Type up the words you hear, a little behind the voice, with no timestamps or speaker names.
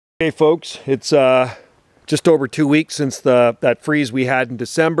Hey folks, it's just over 2 weeks since that freeze we had in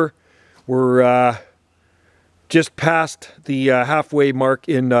December. We're just past the halfway mark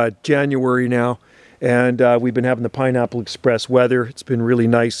in January now, and we've been having the Pineapple Express weather. It's been really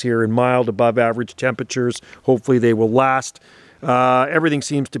nice here and mild, above average temperatures. Hopefully they will last. Everything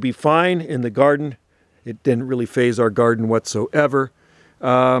seems to be fine in the garden. It didn't really phase our garden whatsoever,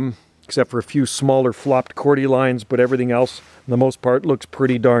 except for a few smaller flopped cordyline, but everything else, for the most part, looks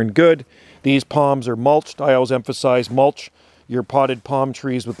pretty darn good. These palms are mulched. I always emphasize mulch your potted palm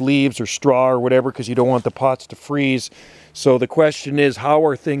trees with leaves or straw or whatever, because you don't want the pots to freeze. So the question is, how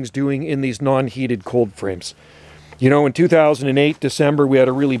are things doing in these non-heated cold frames? You know, in 2008, December, we had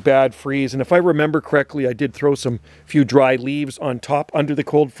a really bad freeze, and if I remember correctly, I did throw some few dry leaves on top under the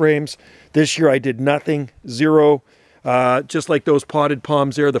cold frames. This year I did nothing, zero. Just like those potted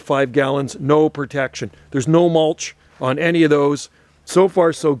palms there, the 5 gallons, no protection. There's no mulch on any of those. So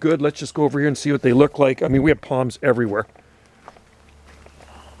far, so good. Let's just go over here and see what they look like. I mean, we have palms everywhere.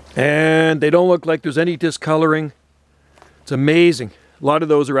 And they don't look like there's any discoloring. It's amazing. A lot of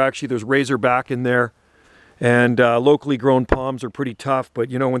those are actually, there's razorback in there. And locally grown palms are pretty tough.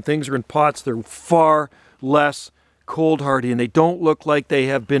 But, you know, when things are in pots, they're far less cold hardy. And they don't look like they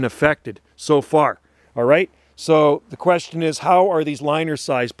have been affected so far. All right? So the question is, how are these liner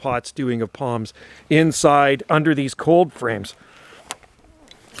size pots doing of palms inside under these cold frames?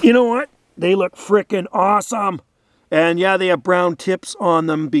 You know what? They look frickin' awesome. And yeah, they have brown tips on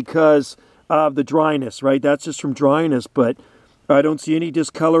them because of the dryness, right? That's just from dryness, but I don't see any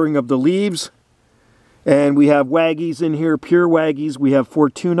discoloring of the leaves. And we have waggies in here, pure waggies. We have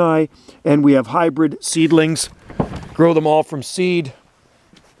Fortunae, and we have hybrid seedlings. Grow them all from seed.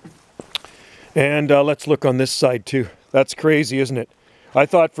 And let's look on this side too. That's crazy, isn't it? I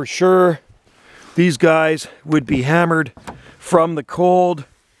thought for sure these guys would be hammered from the cold,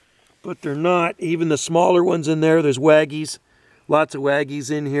 but they're not. Even the smaller ones in there, there's waggies. Lots of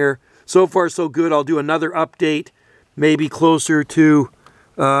waggies in here. So far, so good. I'll do another update, maybe closer to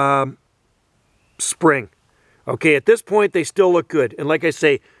spring. Okay, at this point, they still look good. And like I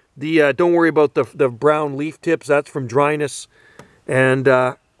say, don't worry about the brown leaf tips. That's from dryness.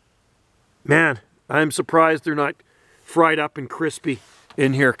 And man, I'm surprised they're not fried up and crispy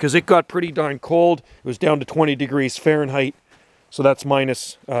in here, because it got pretty darn cold. It was down to 20 degrees Fahrenheit. So that's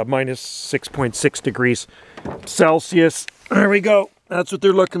minus 6.6 degrees Celsius. There we go. That's what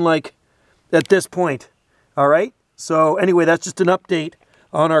they're looking like at this point. All right. So anyway, that's just an update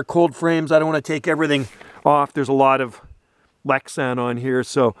on our cold frames. I don't want to take everything off. There's a lot of Laxan on here,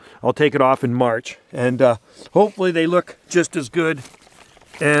 so I'll take it off in March. And hopefully they look just as good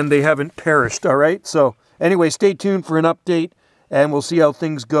and they haven't perished. All right. So anyway, stay tuned for an update, and we'll see how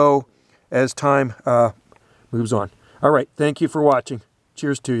things go as time moves on. All right, thank you for watching.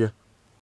 Cheers to you.